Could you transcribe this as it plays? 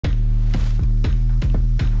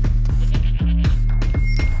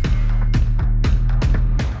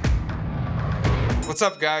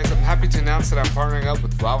What's up guys, I'm happy to announce that I'm partnering up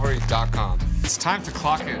with Rivalry.com. It's time to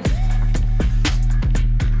clock in.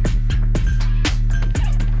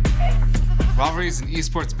 Rivalry is an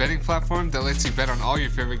esports betting platform that lets you bet on all your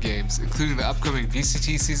favorite games, including the upcoming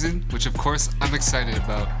VCT season, which of course I'm excited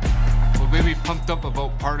about. What made me pumped up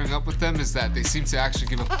about partnering up with them is that they seem to actually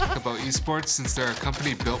give a fuck about esports since they're a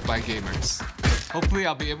company built by gamers. Hopefully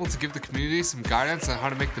I'll be able to give the community some guidance on how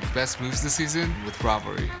to make the best moves this season with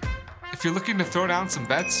Rivalry. If you're looking to throw down some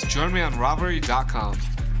bets, join me on Rivalry.com.